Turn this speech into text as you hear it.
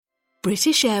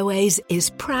British Airways is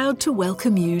proud to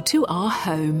welcome you to our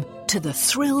home, to the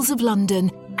thrills of London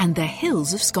and the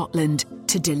hills of Scotland,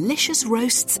 to delicious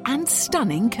roasts and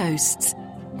stunning coasts.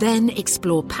 Then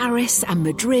explore Paris and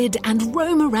Madrid and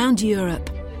roam around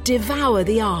Europe. Devour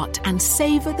the art and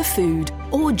savour the food,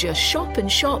 or just shop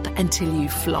and shop until you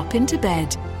flop into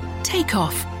bed. Take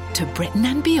off to Britain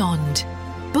and beyond.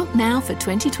 Book now for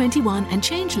 2021 and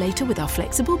change later with our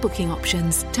flexible booking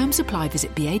options. Terms apply.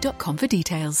 Visit ba.com for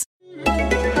details.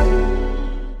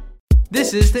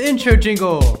 This is the intro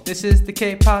jingle. This is the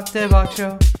K-pop Devok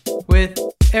Show with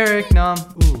Eric Nam.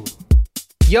 Ooh.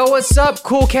 Yo, what's up,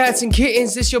 cool cats and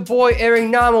kittens? This your boy Eric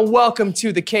Nam, and welcome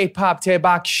to the K-pop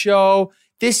Devok Show.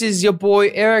 This is your boy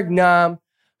Eric Nam.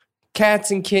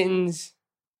 Cats and kittens.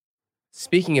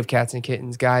 Speaking of cats and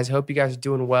kittens, guys, hope you guys are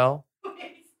doing well.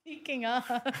 Speaking of.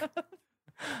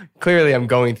 Clearly, I'm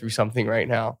going through something right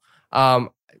now.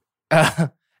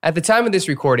 At the time of this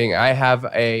recording, I have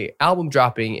an album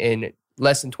dropping in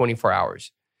less than 24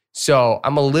 hours. So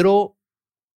I'm a little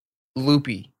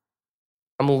loopy.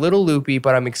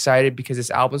 But I'm excited because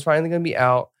this album's finally going to be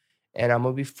out and I'm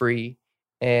going to be free.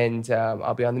 And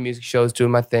I'll be on the music shows doing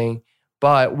my thing.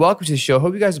 But welcome to the show.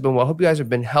 Hope you guys have been well. Hope you guys have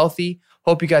been healthy.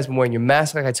 Hope you guys have been wearing your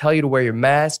mask like I tell you to wear your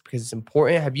mask because it's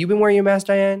important. Have you been wearing your mask,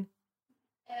 Diane?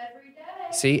 Every day.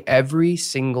 See, every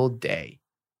single day.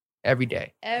 Every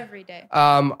day.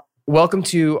 Welcome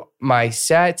to my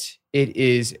set. It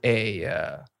is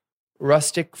a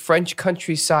rustic French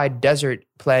countryside desert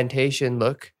plantation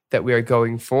look that we are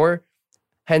going for.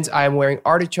 Hence, I am wearing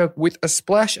artichoke with a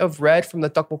splash of red from the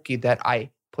tteokbokki that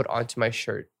I put onto my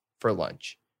shirt for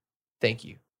lunch. Thank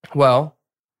you. Well,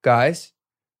 guys,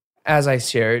 as I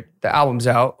shared, the album's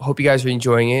out. Hope you guys are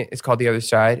enjoying it. It's called The Other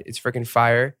Side. It's freaking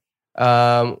fire.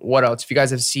 What else? If you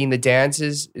guys have seen the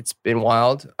dances, it's been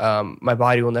wild. My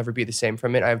body will never be the same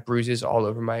from it. I have bruises all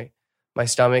over my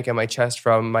stomach and my chest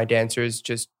from my dancers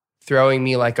just throwing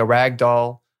me like a rag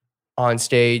doll on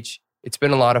stage. It's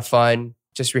been a lot of fun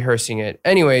just rehearsing it.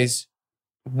 Anyways,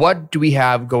 what do we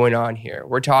have going on here?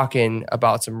 We're talking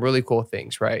about some really cool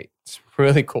things, right? Some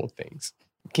really cool things.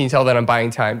 Can you tell that I'm buying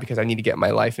time because I need to get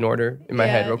my life in order in my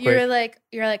head real quick?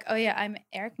 You're like, oh yeah, I'm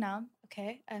Eric Nam.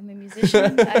 Okay, I'm a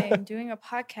musician. I am doing a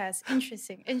podcast.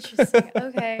 Interesting.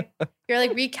 Okay. You're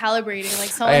like recalibrating. Like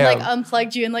someone like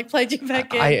unplugged you and like plugged you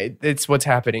back in. It's what's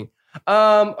happening.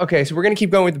 Okay, so we're going to keep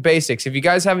going with the basics. If you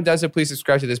guys haven't done so, please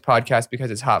subscribe to this podcast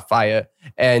because it's hot fire.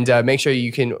 And make sure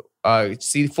you can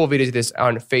see full videos of this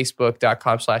on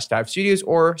facebook.com/divestudios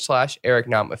or /Eric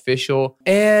Nam official.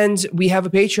 And we have a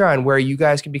Patreon where you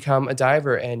guys can become a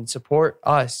diver and support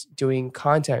us doing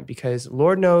content because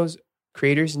Lord knows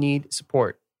creators need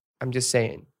support. I'm just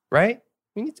saying, right?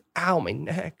 Ow, my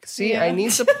neck. See, yeah. I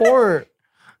need support.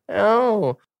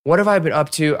 Ow. What have I been up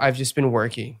to? I've just been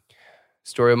working.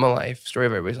 Story of my life. Story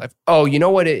of everybody's life. Oh, you know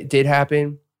what it did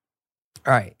happen?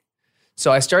 All right.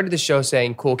 So I started the show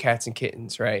saying cool cats and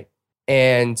kittens, right?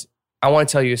 And I want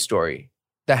to tell you a story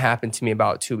that happened to me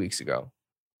about 2 weeks ago.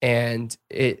 And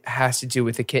it has to do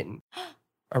with a kitten.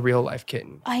 A real life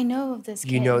kitten. I know of this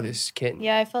kitten. You know this kitten.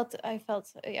 Yeah, I felt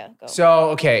yeah, go. So,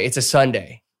 okay, it's a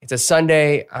Sunday.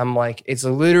 I'm like, it's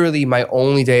literally my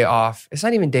only day off. It's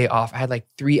not even day off. I had like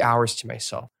 3 hours to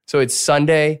myself. So it's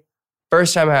Sunday.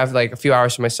 First time I have like a few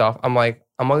hours to myself. I'm like,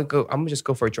 I'm gonna just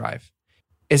go for a drive.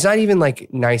 It's not even like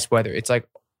nice weather. It's like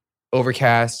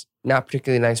overcast, not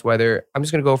particularly nice weather. I'm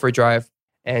just gonna go for a drive.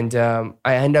 And I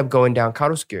end up going down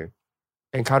Garosu.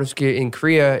 And Garosu in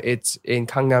Korea, it's in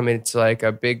Gangnam. It's like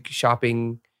a big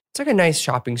shopping. It's like a nice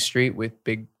shopping street with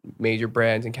big major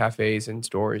brands and cafes and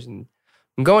stores. And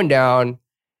I'm going down,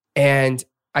 and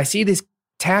I see this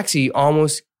taxi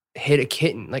almost hit a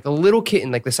kitten, like a little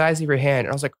kitten, like the size of your hand. And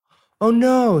I was like, oh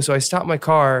no! So I stopped my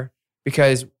car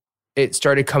because it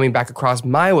started coming back across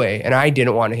my way, and I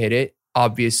didn't want to hit it,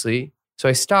 obviously. So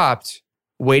I stopped,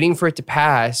 waiting for it to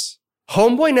pass.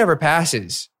 Homeboy never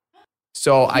passes.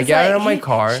 So I get out of my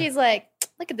car. She's like,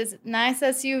 look at this nice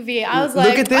SUV. I was like,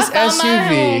 look at this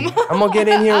SUV. I'm going to get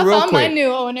in here real quick. I found my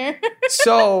new owner.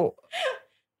 So,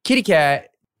 kitty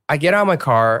cat, I get out of my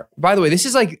car. By the way,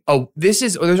 there's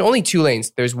only 2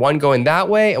 lanes. There's one going that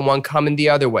way and one coming the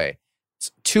other way.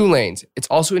 It's 2 lanes. It's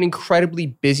also an incredibly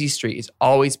busy street. It's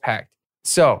always packed.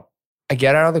 So I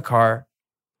get out of the car.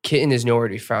 Kitten is nowhere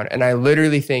to be found. And I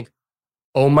literally think,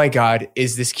 oh my God,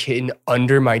 is this kitten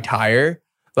under my tire?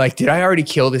 Like, did I already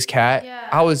kill this cat? Yeah.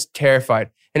 I was terrified.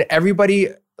 And everybody,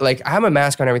 like, I have my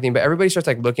mask on and everything, but everybody starts,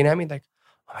 like, looking at me like,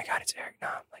 oh my God, it's Eric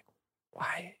Nam. Like,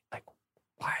 why? Like,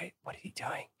 why? What is he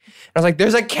doing? And I was like,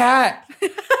 there's a cat.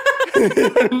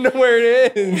 I don't know where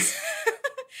it is.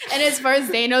 And as far as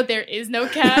they know, there is no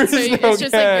cat. So it's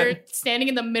just like you're standing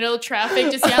in the middle of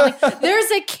traffic just yelling,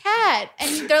 there's a cat.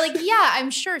 And they're like, yeah, I'm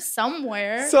sure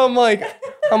somewhere. So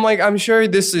I'm sure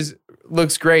this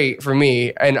looks great for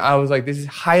me. And I was like, this is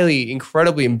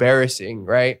incredibly embarrassing,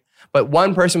 right? But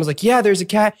one person was like, yeah, there's a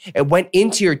cat. It went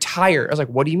into your tire. I was like,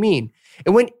 what do you mean? It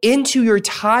went into your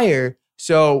tire.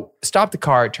 So stop the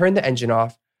car, turn the engine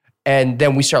off. And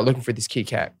then we start looking for this kitty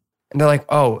cat. And they're like,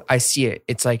 oh, I see it.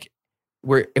 It's like,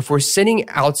 if we're sitting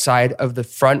outside of the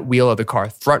front wheel of the car,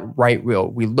 front right wheel,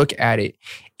 we look at it,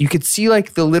 you could see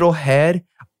like the little head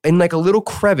in like a little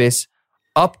crevice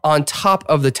up on top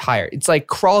of the tire. It's like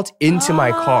crawled into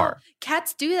my car.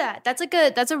 Cats do that.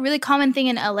 That's a really common thing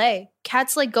in LA.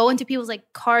 Cats like go into people's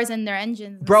like cars and their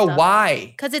engines. And Bro, stuff. Why?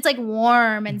 Because it's like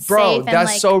warm and Bro, safe.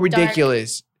 that's and, so dark.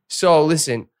 ridiculous. So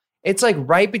listen, it's like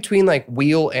right between like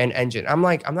wheel and engine.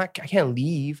 I can't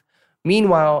leave.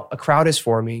 Meanwhile, a crowd is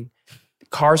forming. The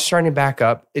car's starting to back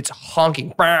up. It's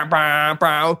honking. Brow, brow,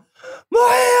 brow.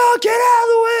 Mario, get out of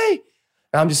the way.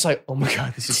 And I'm just like, oh my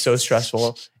God, this is so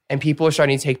stressful. And people are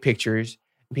starting to take pictures.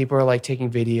 And people are like taking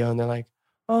video and they're like,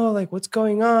 oh, like what's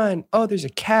going on? Oh, there's a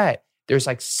cat. There's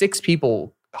like 6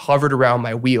 people hovered around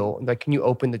my wheel. And like, can you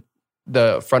open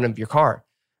the front of your car?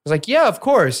 I was like, yeah, of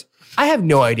course. I have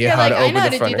no idea how to open the front. I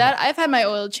know how to do that. I've had my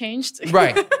oil changed.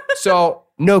 Right. So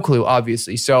no clue,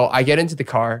 obviously. So I get into the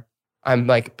car. I'm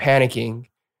like panicking.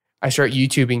 I start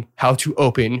YouTubing how to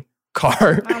open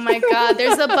car. Oh my God.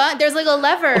 There's a button. There's like a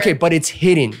lever. Okay, but it's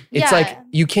hidden. It's like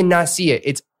you cannot see it.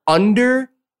 It's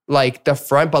under like the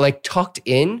front, but like tucked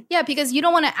in. Yeah, because you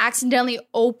don't want to accidentally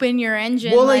open your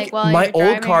engine. Well, like while my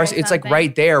old cars, it's like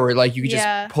right there where like you could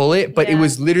just pull it. But it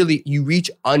was literally, you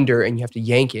reach under and you have to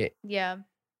yank it. Yeah.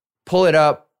 Pull it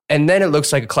up. And then it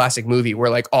looks like a classic movie where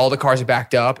like all the cars are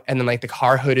backed up and then like the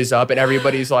car hood is up and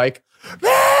everybody's like,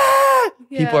 ah!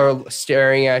 People are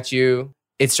staring at you.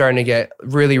 It's starting to get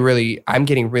I'm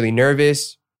getting really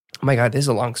nervous. Oh my God, this is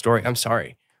a long story. I'm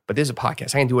sorry. But this is a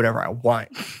podcast. I can do whatever I want.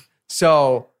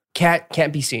 So cat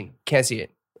can't be seen. Can't see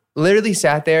it. Literally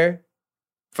sat there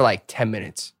for like 10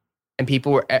 minutes. And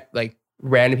people were like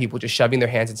random people just shoving their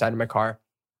hands inside of my car,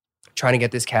 trying to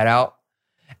get this cat out.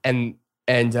 And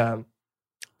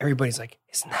everybody's like,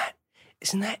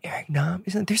 isn't that Eric Nam?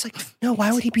 There's like, no,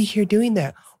 why would he be here doing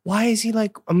that? Why is he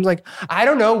like, I'm like, I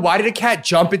don't know. Why did a cat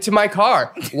jump into my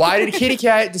car? Why did a kitty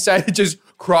cat decide to just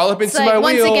crawl up into my wheel?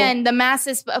 Once again, the mass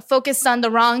is focused on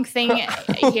the wrong thing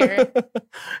here.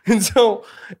 And so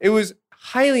it was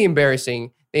highly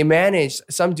embarrassing.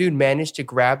 Some dude managed to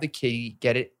grab the kitty,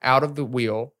 get it out of the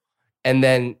wheel. And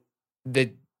then the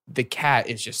cat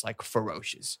is just like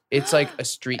ferocious. It's like a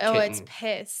street kitten. Oh, it's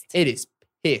pissed. It is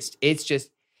pissed. It's just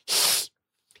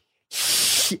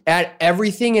at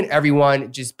everything and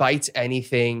everyone, just bites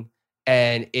anything.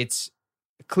 And it's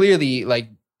clearly like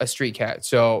a street cat.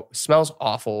 So smells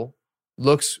awful.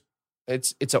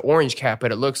 It's an orange cat,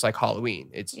 but it looks like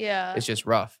Halloween. It's just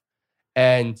rough.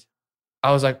 And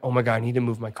I was like, oh my God, I need to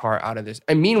move my car out of this.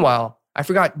 And meanwhile, I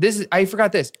forgot this.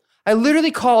 I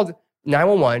literally called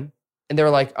 911 and they were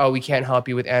like, oh, we can't help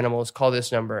you with animals. Call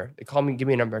this number. They called me, give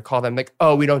me a number. I called them like,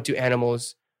 oh, we don't do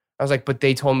animals. I was like, but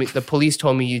the police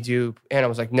told me you do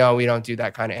animals. Like, no, we don't do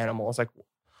that kind of animal. I was like,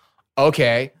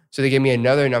 okay. So they gave me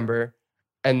another number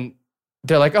and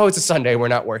they're like, oh, it's a Sunday. We're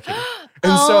not working.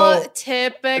 And so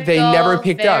typical, they never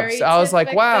picked up. So I was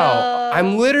like, wow,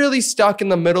 I'm literally stuck in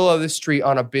the middle of the street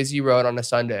on a busy road on a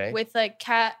Sunday. With a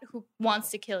cat who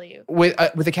wants to kill you. With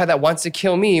a cat that wants to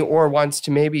kill me or wants to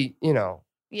maybe,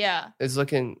 is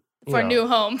looking for a new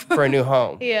home. For a new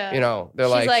home. Yeah.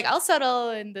 She's like, I'll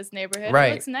settle in this neighborhood. Right.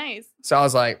 It looks nice. So I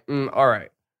was like, all right.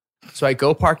 So I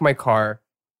go park my car.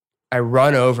 I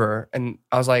run over and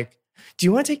I was like, do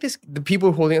you want to take this? The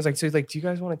people holding it was like, do you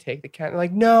guys want to take the cat? And they're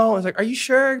like, no. I was like, are you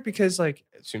sure? Because like,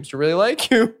 it seems to really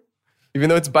like you, even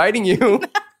though it's biting you.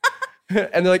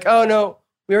 And they're like, oh no,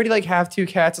 we already like have 2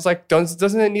 cats. It's like,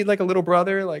 doesn't it need like a little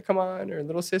brother? Like, come on, or a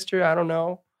little sister. I don't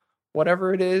know.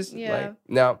 Whatever it is. Yeah. Like,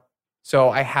 no. So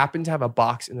I happen to have a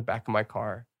box in the back of my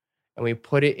car and we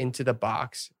put it into the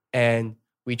box and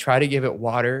we try to give it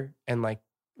water and like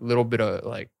a little bit of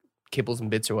like kibbles and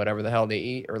bits or whatever the hell they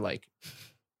eat or like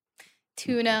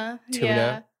tuna.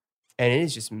 Yeah. And it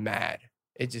is just mad.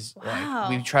 It just like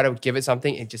we try to give it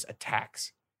something, it just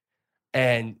attacks.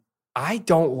 And I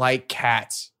don't like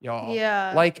cats, y'all.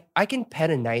 Yeah. Like I can pet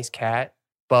a nice cat,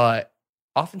 but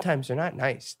oftentimes they're not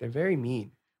nice. They're very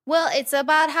mean. Well, it's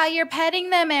about how you're petting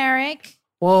them, Eric.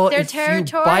 Well, they're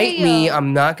territorial. You bite me,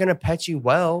 I'm not going to pet you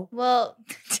well. Well,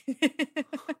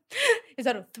 is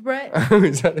that a threat?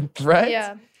 Is that a threat?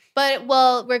 Yeah. But,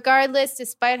 well, regardless,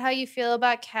 despite how you feel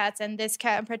about cats, and this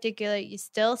cat in particular, you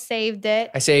still saved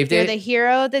it. I saved it. You're the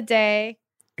hero of the day.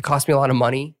 It cost me a lot of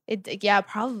money. Yeah,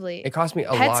 probably. It cost me a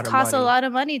lot of money. Pets cost a lot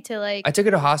of money to like. I took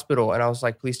it to hospital and I was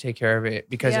like, please take care of it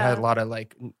because it had a lot of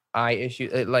like eye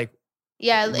issues.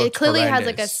 It clearly has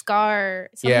like a scar.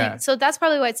 Yeah. So that's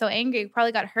probably why it's so angry. It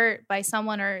probably got hurt by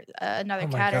someone or another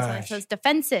cat or something. So it's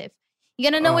defensive. You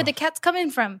gotta know where the cat's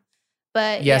coming from.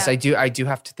 But yes, I do. I do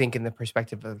have to think in the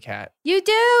perspective of the cat. You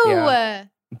do. Yeah.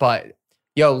 But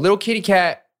little kitty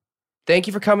cat, thank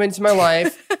you for coming into my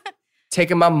life,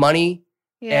 taking my money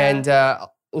and a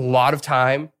lot of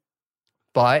time.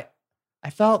 But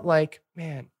I felt like,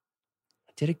 man,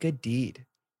 I did a good deed.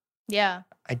 Yeah.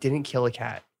 I didn't kill a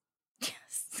cat.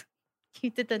 Yes. You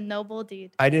did the noble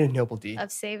deed. I did a noble deed.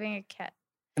 Of saving a cat.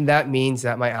 And that means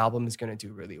that my album is going to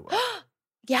do really well.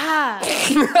 Yeah.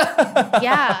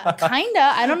 Yeah, kind of.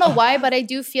 I don't know why, but I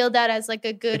do feel that as like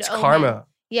a good omen. Karma.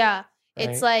 Yeah. Right?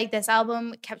 It's like this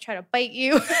album kept trying to bite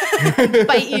you.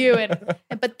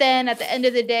 But then at the end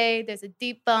of the day, there's a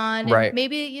deep bond. And right.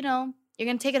 Maybe, you're going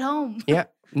to take it home. Yeah.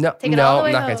 No, I'm not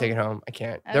going to take it home. I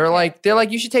can't. Okay. They're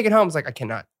like, you should take it home. It's like, I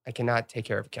cannot take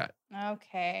care of a cat.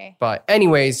 Okay. But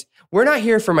anyways, we're not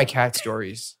here for my cat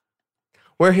stories.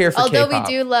 We're here for K-pop. K-pop.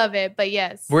 We do love it, but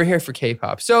yes. We're here for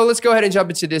K-pop. So let's go ahead and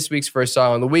jump into this week's first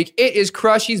song of the week. It is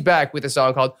Crush. He's back with a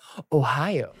song called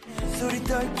Ohio.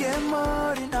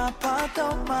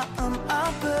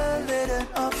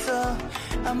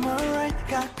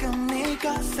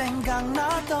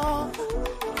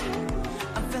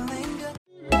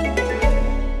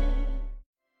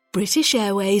 British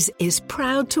Airways is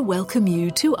proud to welcome you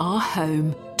to our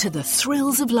home, to the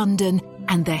thrills of London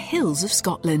and the hills of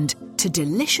Scotland, to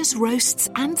delicious roasts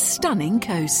and stunning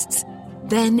coasts.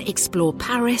 Then explore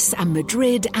Paris and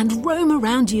Madrid and roam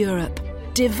around Europe.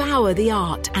 Devour the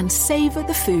art and savour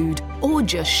the food, or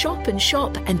just shop and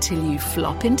shop until you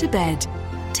flop into bed.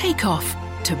 Take off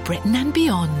to Britain and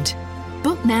beyond.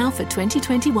 Book now for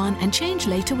 2021 and change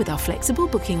later with our flexible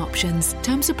booking options.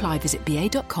 Terms apply. Visit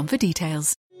ba.com for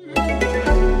details.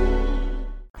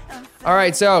 All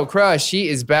right, so Crush, he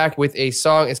is back with a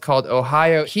song. It's called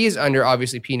Ohio. He is under,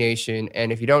 obviously, P Nation.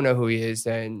 And if you don't know who he is,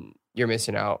 then you're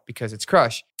missing out because it's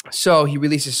Crush. So he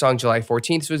released his song July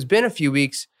 14th. So it's been a few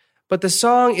weeks. But the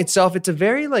song itself, it's a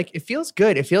very, it feels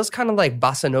good. It feels kind of like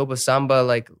bossa nova samba,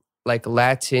 like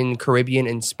Latin,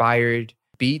 Caribbean-inspired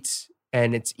beats.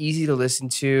 And it's easy to listen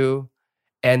to.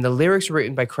 And the lyrics were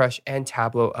written by Crush and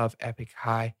Tableau of Epic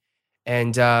High.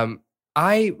 And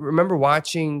I remember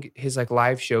watching his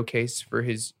live showcase for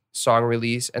his song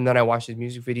release, and then I watched his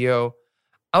music video.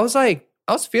 I was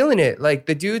feeling it. Like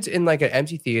the dude's in an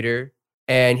empty theater,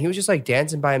 and he was just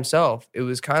dancing by himself. It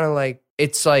was kind of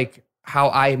it's like how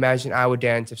I imagine I would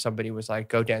dance if somebody was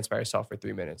go dance by yourself for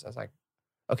 3 minutes. I was like,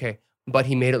 okay, but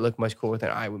he made it look much cooler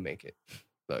than I would make it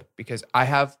look because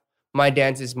my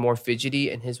dance is more fidgety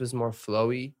and his was more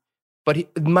flowy.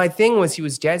 But my thing was he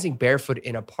was dancing barefoot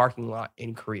in a parking lot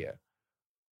in Korea.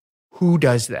 Who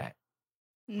does that?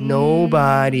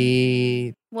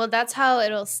 Nobody. Well, that's how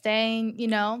it'll stay,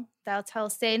 that's how it'll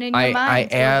stay in your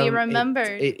mind. It'll be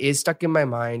remembered. It is stuck in my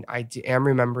mind. I am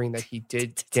remembering that he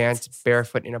did dance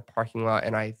barefoot in a parking lot,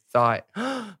 and I thought,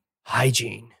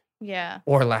 hygiene. Yeah.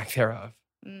 Or lack thereof.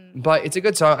 But it's a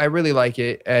good song. I really like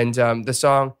it. And the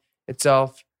song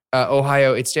itself,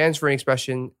 Ohio, it stands for an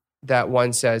expression that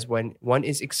one says when one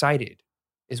is excited.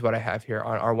 Is what I have here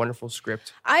on our wonderful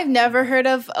script. I've never heard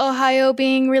of Ohio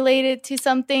being related to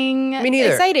something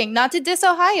exciting. Not to diss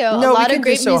Ohio. No, a lot of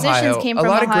great musicians came from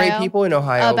Ohio. A lot of great people in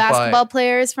Ohio. Basketball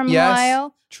players from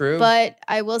Ohio. True. But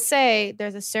I will say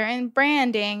there's a certain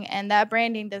branding, and that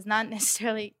branding does not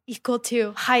necessarily equal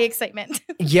to high excitement.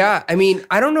 Yeah. I mean,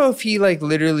 I don't know if he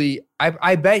literally,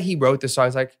 I bet he wrote the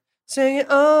songs sing it,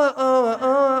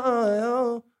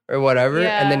 oh, or whatever.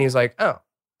 Yeah. And then he was like, oh,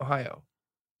 Ohio.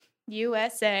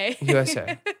 USA.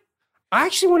 I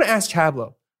actually want to ask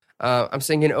Tableau. I'm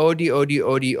singing Odi, Odi,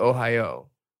 Odi, Ohio.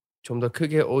 좀 더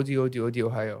크게 Odi, Odi, Odi,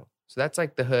 Ohio. So that's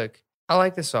the hook. I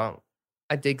like the song.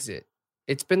 I digs it.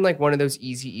 It's been one of those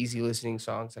easy listening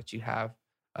songs that you have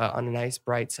on a nice,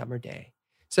 bright summer day.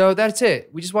 So that's it.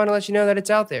 We just want to let you know that it's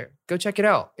out there. Go check it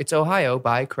out. It's Ohio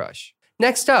by Crush.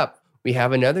 Next up, we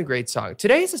have another great song.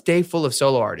 Today is a day full of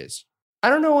solo artists. I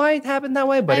don't know why it happened that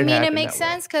way, but it makes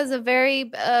sense because a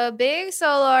very big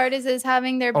solo artist is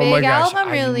having their big my gosh,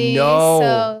 album release.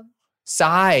 So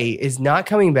Psy is not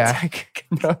coming back.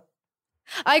 No.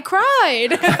 I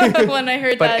cried when I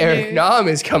heard that news. But Eric Nam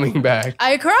is coming back.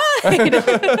 I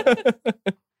cried.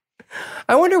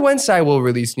 I wonder when Psy will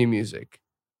release new music.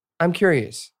 I'm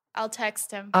curious. I'll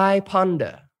text him. I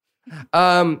ponder.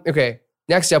 Okay,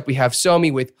 next up we have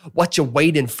Somi with What You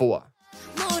Waiting For.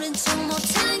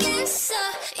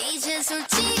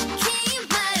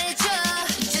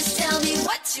 Just tell me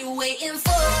what you waiting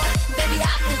for. Baby,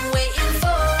 I've been waiting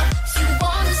for you.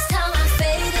 All this time I'm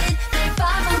faded.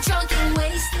 I'm drunk and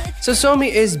wasted. So Somi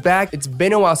is back. It's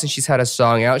been a while since she's had a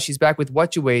song out. She's back with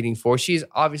What You Waiting For. She's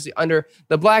obviously under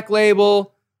the Black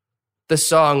label. The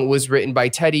song was written by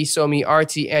Teddy, Somi,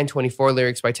 Artie, and 24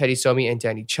 lyrics by Teddy, Somi, and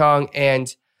Danny Chung.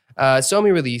 And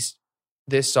Somi released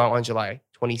this song on July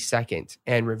 22nd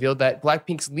and revealed that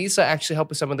Blackpink's LeeHi actually helped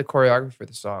with some of the choreography for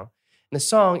the song. And the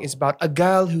song is about a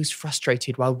girl who's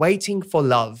frustrated while waiting for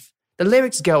love. The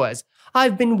lyrics go as,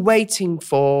 I've been waiting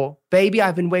for, baby,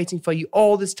 I've been waiting for you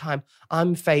all this time.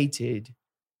 I'm fated.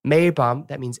 매일밤,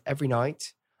 that means every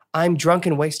night. I'm drunk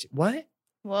and wasted. What?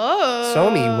 Whoa.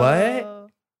 Somi, what?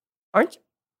 Aren't you?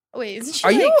 Wait, isn't she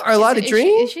Are you allowed to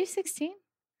drink? Is she 16?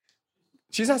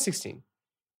 She's not 16.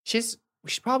 She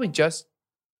probably just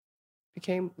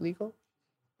became legal.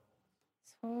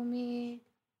 Somi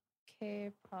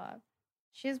K-pop.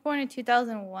 She was born in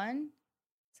 2001.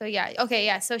 So yeah, okay,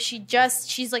 yeah. So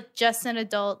she's like just an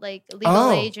adult, like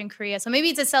legal age in Korea. So maybe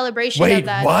it's a celebration of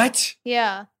that. Wait, what?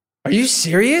 Yeah. Are you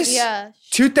serious? Yeah.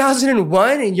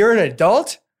 2001 and you're an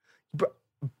adult?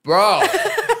 Bro.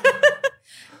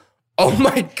 Oh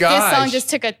my gosh. This song just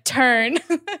took a turn.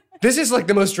 This is like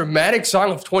the most dramatic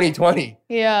song of 2020.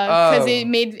 Yeah, because it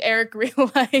made Eric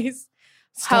realize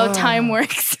how time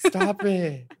works. Stop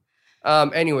it.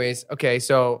 Anyways, okay,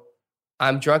 so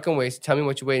I'm drunk and wasted. Tell me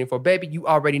what you're waiting for. Baby, you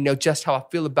already know just how I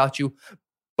feel about you.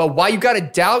 But why you gotta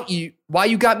doubt you? Why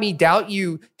you got me doubt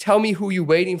you? Tell me who you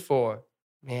waiting for.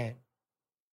 Man,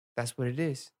 that's what it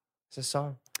is. It's a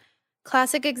song.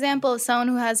 Classic example of someone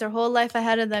who has their whole life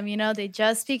ahead of them. You know, they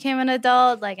just became an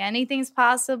adult. Like anything's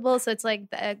possible. So it's like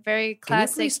a very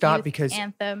classic stop because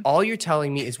anthem. All you're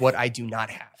telling me is what I do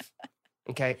not have.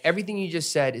 Okay, everything you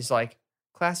just said is like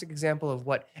classic example of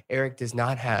what Eric does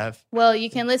not have. Well,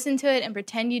 you can listen to it and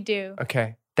pretend you do.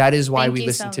 Okay, that is why Thank we you,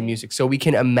 listen to Somi. music, so we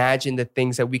can imagine the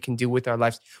things that we can do with our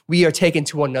lives. We are taken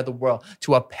to another world,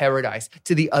 to a paradise,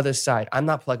 to the other side. I'm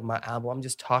not plugging my album. I'm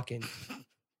just talking.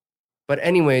 But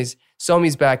anyways,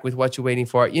 Somi's back with What You Waiting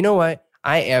For. You know what?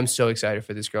 I am so excited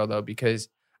for this girl, though, because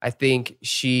I think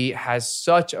she has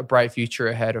such a bright future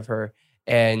ahead of her.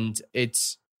 And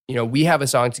it's, you know, we have a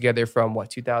song together from,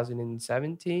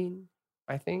 2017,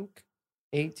 I think?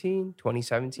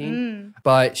 2017.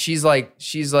 But she's like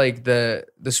the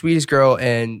sweetest girl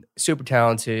and super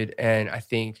talented. And I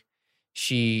think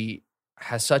she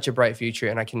has such a bright future,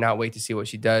 and I cannot wait to see what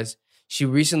she does. She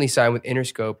recently signed with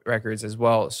Interscope Records as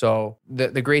well. So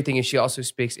the great thing is she also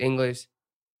speaks English.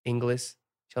 She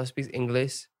also speaks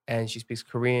English and she speaks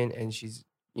Korean, and she's,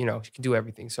 you know, she can do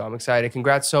everything. So I'm excited.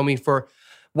 Congrats, Somi, for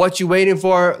What You Waiting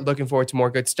For. Looking forward to more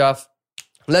good stuff.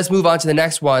 Let's move on to the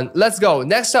next one. Let's go.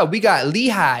 Next up, we got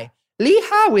LeeHi.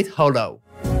 LeeHi with Holo.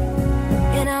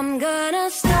 And I'm gonna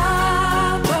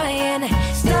stop crying,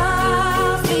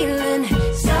 stop feeling,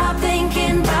 stop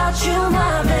thinking about you,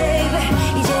 my baby.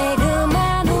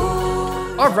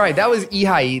 All right, that was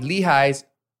LeeHi's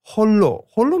Holo.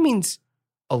 Holo means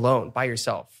alone, by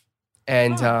yourself.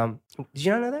 And did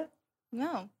you not know that?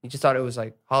 No. You just thought it was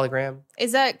like hologram?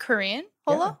 Is that Korean?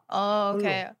 Holo? Yeah. Oh,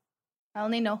 okay. Holo. I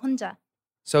only know 혼자.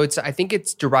 So I think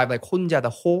it's derived like 혼자,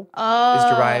 the ho is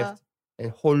derived,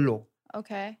 and holo.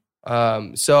 Okay.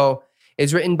 So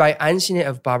it's written by Anshine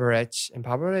of Babarech. And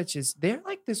Babarech they're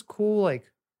like this cool, like,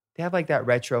 they have like that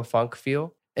retro funk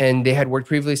feel. And they had worked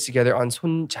previously together on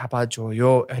손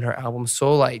잡아줘요 and her album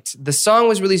Soul Light. The song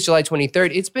was released July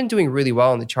 23rd. It's been doing really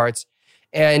well in the charts.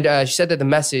 And she said that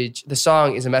the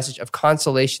song is a message of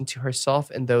consolation to herself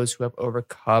and those who have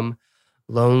overcome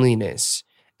loneliness.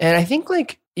 And I think,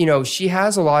 like, you know, she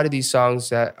has a lot of these songs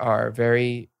that are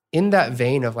very in that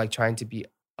vein of like trying to be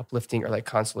uplifting or like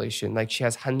consolation. Like she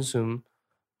has Hansum,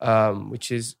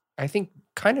 which is, I think,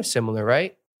 kind of similar,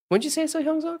 right? Wouldn't you say so,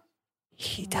 Hyungsuk?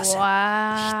 He doesn't.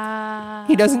 Wow.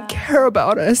 He doesn't care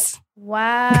about us.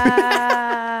 Wow.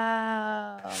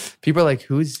 People are like,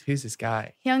 who's this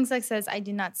guy? Hyungsuk says, I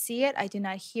do not see it. I do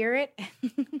not hear it.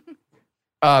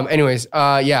 Anyways,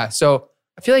 yeah. So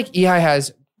I feel like LeeHi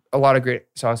has a lot of great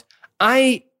songs.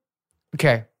 I'm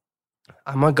gonna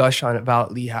gush on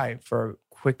about LeeHi for a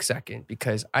quick second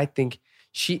because I think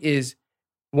she is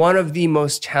one of the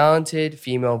most talented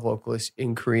female vocalists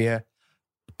in Korea.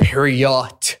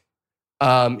 Period.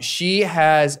 She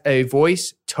has a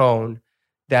voice tone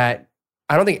that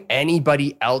I don't think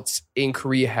anybody else in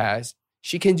Korea has.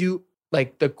 She can do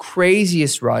like the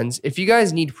craziest runs. If you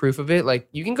guys need proof of it, like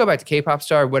you can go back to K-pop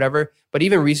Star or whatever. But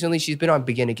even recently, she's been on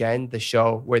Begin Again, the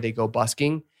show where they go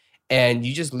busking, and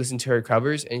you just listen to her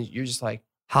covers, and you're just like,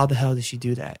 how the hell does she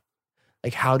do that?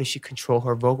 Like, how does she control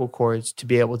her vocal cords to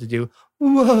be able to do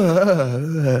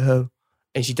whoa?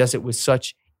 And she does it with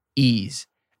such ease.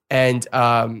 And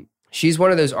she's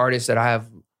one of those artists that I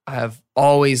have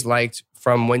always liked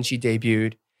from when she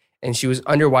debuted. And she was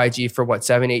under YG for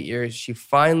 7-8 years. She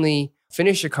finally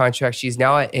finished her contract. She's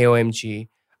now at AOMG.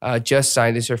 Just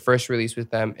signed. This is her first release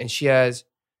with them. And she has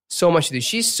so much to do.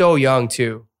 She's so young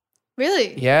too.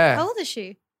 Really? Yeah. How old is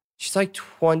she? She's like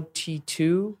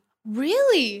 22.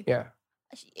 Really? Yeah.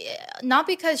 Not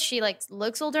because she like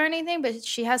looks old or anything, but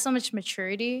she has so much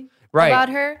maturity Right. about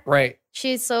her. Right.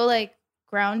 She's so like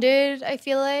grounded, I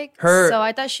feel like. So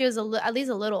I thought she was at least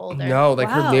a little older. No, like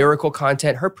her lyrical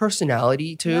content, her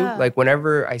personality too. Yeah. Like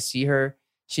whenever I see her,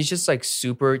 she's just like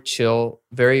super chill,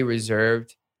 very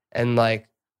reserved, and like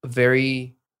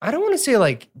very, I don't want to say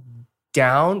like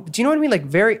down, but do you know what I mean? Like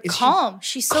very calm.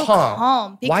 She's so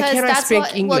calm. Because why can't I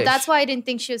speak English? Well, that's why I didn't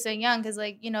think she was so young. Because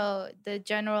like, you know, the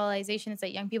generalization is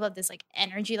that young people have this like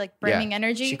energy, like burning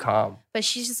energy. She's calm. But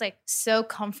she's just like so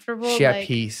comfortable. She had like,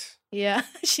 peace. Yeah,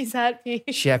 she's at peace.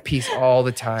 She had peace all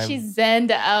the time. She's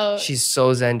zenned out. She's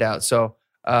so zenned out. So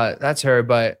that's her.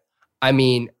 But I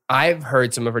mean, I've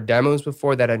heard some of her demos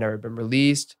before that had never been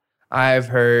released. I've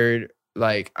heard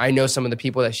like, I know some of the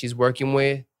people that she's working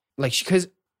with. Like, because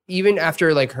even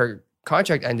after like her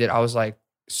contract ended, I was like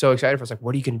so excited. I was like,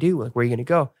 what are you going to do? Like, where are you going to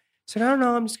go? I said, I don't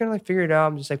know. I'm just going to like figure it out.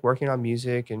 I'm just like working on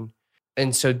music.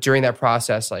 And so during that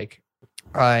process, like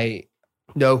I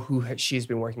know who she's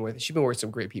been working with. She's been working with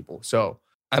some great people. So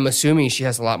I'm assuming she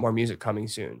has a lot more music coming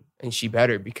soon, and she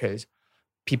better, because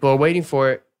people are waiting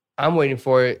for it. I'm waiting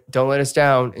for it. Don't let us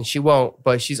down. And she won't,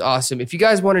 but she's awesome. If you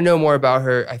guys want to know more about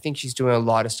her, I think she's doing a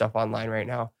lot of stuff online right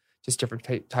now, just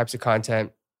different types of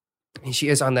content. And she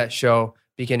is on that show,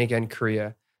 Begin Again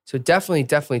Korea. So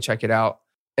definitely check it out.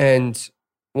 And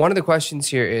one of the questions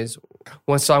here is,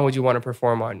 what song would you want to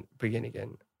perform on Begin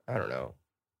Again? I don't know.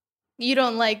 You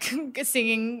don't like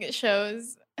singing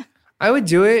shows? I would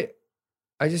do it.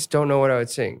 I just don't know what I would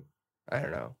sing. I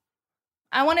don't know.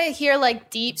 I want to hear like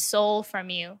deep soul from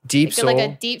you. Deep soul? Like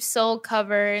a deep soul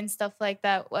cover and stuff like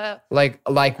that. Well, like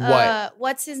what?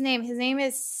 What's his name? His name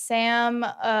is Sam...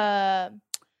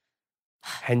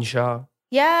 Henshaw.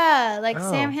 Yeah, like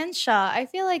Sam Henshaw. I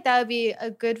feel like that would be a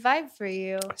good vibe for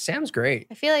you. Sam's great.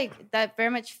 I feel like that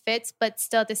very much fits, but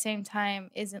still at the same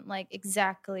time isn't like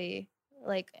exactly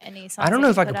like any song. I don't know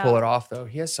if I could pull it off though.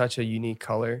 He has such a unique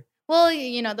color. Well,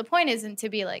 you know, the point isn't to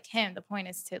be like him. The point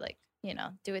is to like, you know,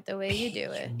 do it the way you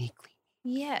do it. Uniquely.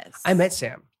 Yes. I met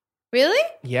Sam. Really?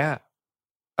 Yeah.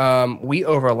 We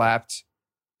overlapped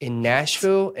in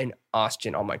Nashville and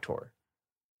Austin on my tour.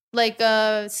 Like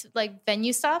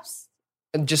venue stops?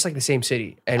 Just like the same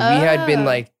city. And we had been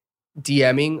like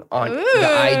DMing on the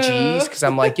IGs because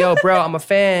I'm like, yo, bro, I'm a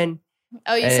fan.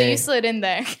 Oh, so you slid in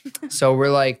there. So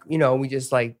we're like, you know, we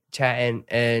just like chatting,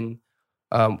 and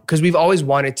because we've always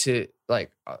wanted to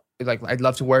like I'd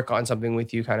love to work on something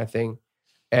with you kind of thing.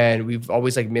 And we've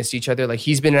always like missed each other. Like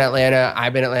he's been in Atlanta,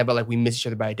 I've been in Atlanta, but like we miss each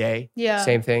other by a day. Yeah.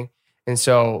 Same thing. And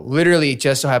so literally it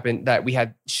just so happened that we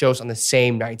had shows on the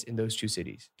same nights in those two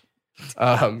cities.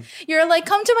 You're like,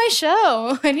 come to my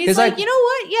show. And he's like, you know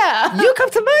what? Yeah. You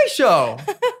come to my show.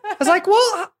 I was like,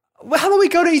 well, how about we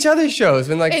go to each other's shows?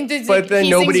 And like, but then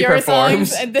nobody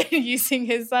performs. And then you sing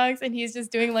his songs and he's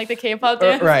just doing like the K-pop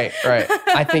dance. Right.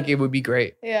 I think it would be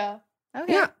great. Yeah.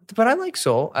 Okay. Yeah, but I like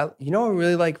soul. I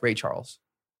really like Ray Charles.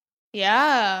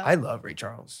 Yeah. I love Ray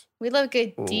Charles. We love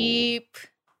good, deep,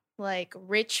 like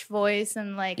rich voice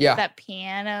and like that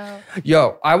piano.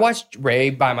 Yo, I watched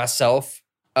Ray by myself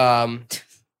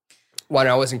when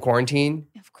I was in quarantine.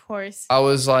 Of course. I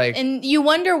was like... And you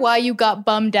wonder why you got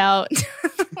bummed out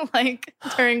like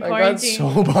during quarantine.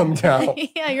 I got so bummed out.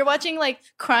 Yeah, you're watching like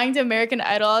Crying to American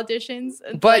Idol auditions.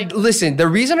 But listen, the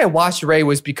reason I watched Ray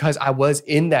was because I was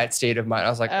in that state of mind. I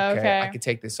was like, okay, I could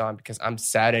take this on because I'm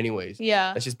sad anyways.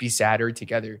 Yeah. Let's just be sadder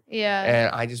together. Yeah.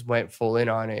 And I just went full in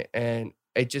on it. And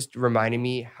it just reminded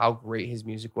me how great his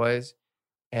music was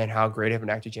and how great of an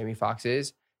actor Jamie Foxx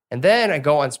is. And then I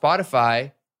go on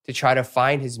Spotify to try to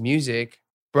find his music.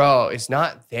 Bro, it's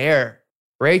not there.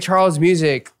 Ray Charles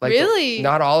music, like really?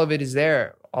 Not all of it is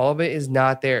there. All of it is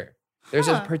not there. There's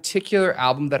a particular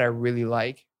album that I really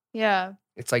like. Yeah.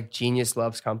 It's like Genius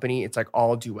Loves Company. It's like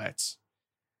all duets.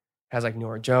 It has like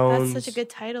Nora Jones. That's such a good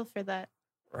title for that.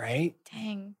 Right?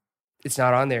 Dang. It's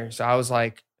not on there. So I was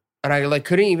like, and I like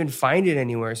couldn't even find it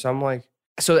anywhere. So I'm like,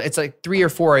 so it's like 3 or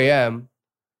 4 a.m.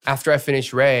 after I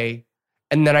finished Ray.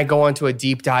 And then I go into a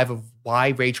deep dive of why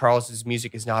Ray Charles's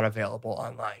music is not available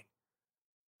online.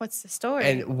 What's the story?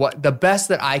 And what the best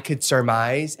that I could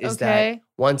surmise is that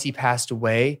once he passed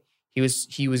away,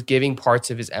 he was giving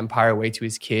parts of his empire away to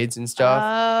his kids and stuff.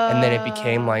 And then it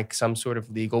became like some sort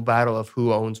of legal battle of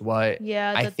who owns what.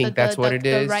 Yeah, I think that's what it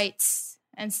is. The rights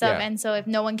and stuff. Yeah. And so if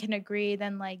no one can agree,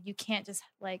 then like you can't just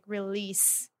like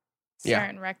release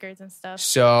certain records and stuff.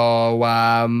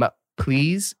 So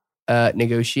please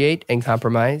negotiate and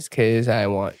compromise because I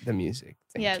want the music.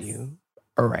 Thank you.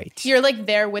 All right. You're like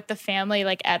there with the family,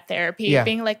 like at therapy,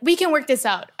 being like, we can work this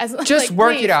out. Just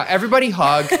work it out. Everybody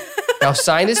hug. Now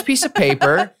sign this piece of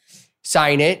paper.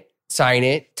 Sign it.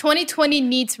 2020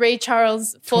 needs Ray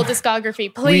Charles full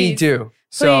discography, please. We do.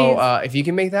 So if you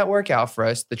can make that work out for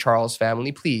us, the Charles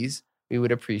family, please, we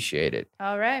would appreciate it.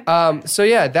 All right. So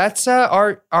yeah, that's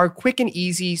our quick and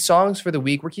easy songs for the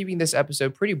week. We're keeping this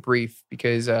episode pretty brief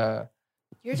because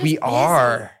You're just we busy.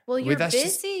 are. Well, you're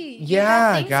busy.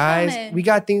 Yeah, guys, we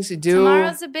got things to do.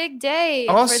 Tomorrow's a big day.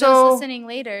 Also, for those listening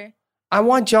later, I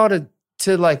want y'all to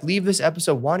like leave this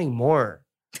episode wanting more.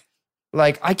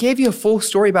 Like, I gave you a full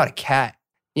story about a cat.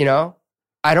 You know,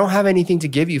 I don't have anything to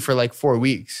give you for like 4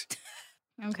 weeks.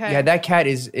 Okay. Yeah, that cat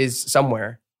is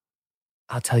somewhere.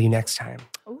 I'll tell you next time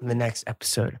in the next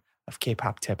episode of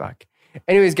K-Pop Tebak.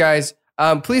 Anyways, guys,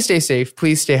 please stay safe.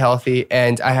 Please stay healthy.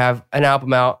 And I have an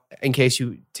album out in case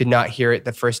you did not hear it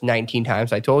the first 19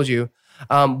 times I told you.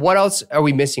 What else are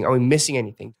we missing? Are we missing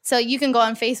anything? So you can go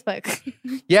on Facebook.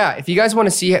 Yeah, if you guys want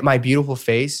to see my beautiful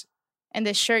face. And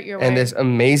this shirt you're wearing. And this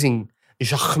amazing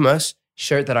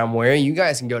shirt that I'm wearing, you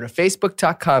guys can go to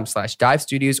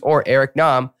facebook.com/divestudios or Eric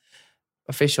Nam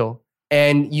official.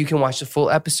 And you can watch the full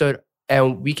episode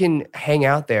and we can hang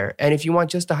out there. And if you want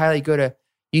just a highlight, go to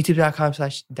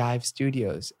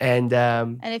youtube.com/divestudios. And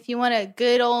if you want a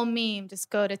good old meme, just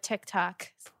go to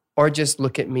TikTok. Or just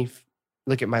look at me,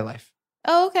 look at my life.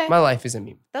 Oh, okay. My life is a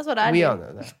meme. That's what I do. We all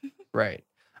know that. Right.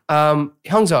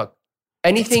 Hyungsuk,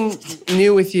 anything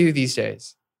new with you these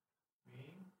days?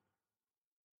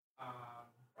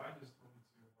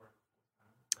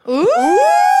 Ooh!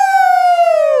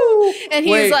 And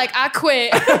he was like, I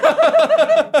quit. Wait.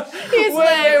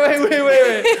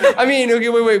 I mean, okay,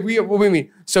 wait. What do you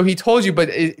mean? So he told you, but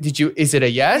is it a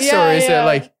yes or is it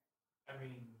like? I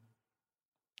mean,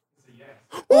 it's a yes.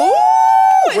 Ooh!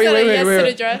 Is that a yes to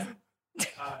the dress? It's a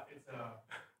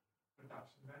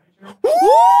production manager. Ooh!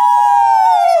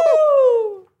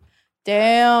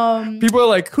 Damn. People are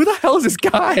like, who the hell is this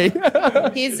guy?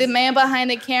 He's the man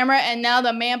behind the camera and now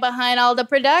the man behind all the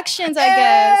productions, I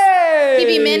guess. He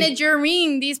be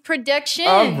managing these productions.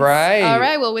 All right. All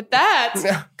right. Well, with that,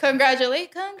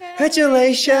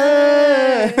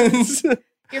 congratulations.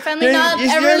 Your family not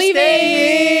ever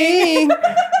leaving.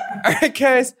 All right,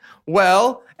 guys.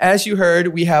 Well, as you heard,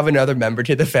 we have another member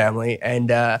to the family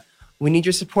and we need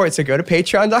your support. So go to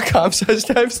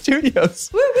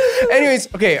patreon.com/divestudios.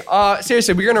 Anyways, okay.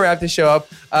 Seriously, we're going to wrap this show up.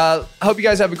 I hope you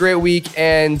guys have a great week.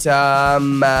 And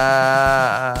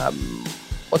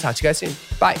we'll talk to you guys soon.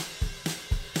 Bye.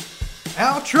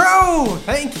 Outro!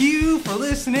 Thank you for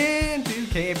listening to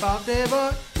K-Pop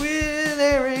Debug with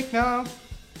Eric Nam.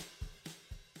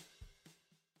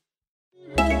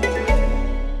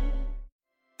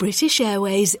 British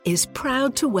Airways is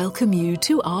proud to welcome you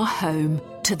to our home,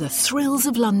 to the thrills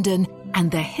of London and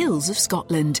the hills of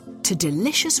Scotland, to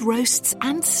delicious roasts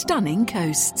and stunning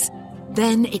coasts.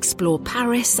 Then explore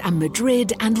Paris and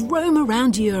Madrid and roam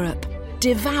around Europe.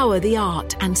 Devour the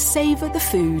art and savour the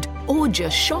food, or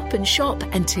just shop and shop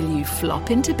until you flop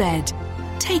into bed.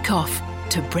 Take off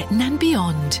to Britain and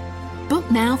beyond. Book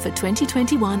now for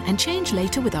 2021 and change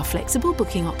later with our flexible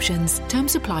booking options.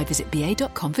 Terms apply. Visit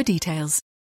ba.com for details.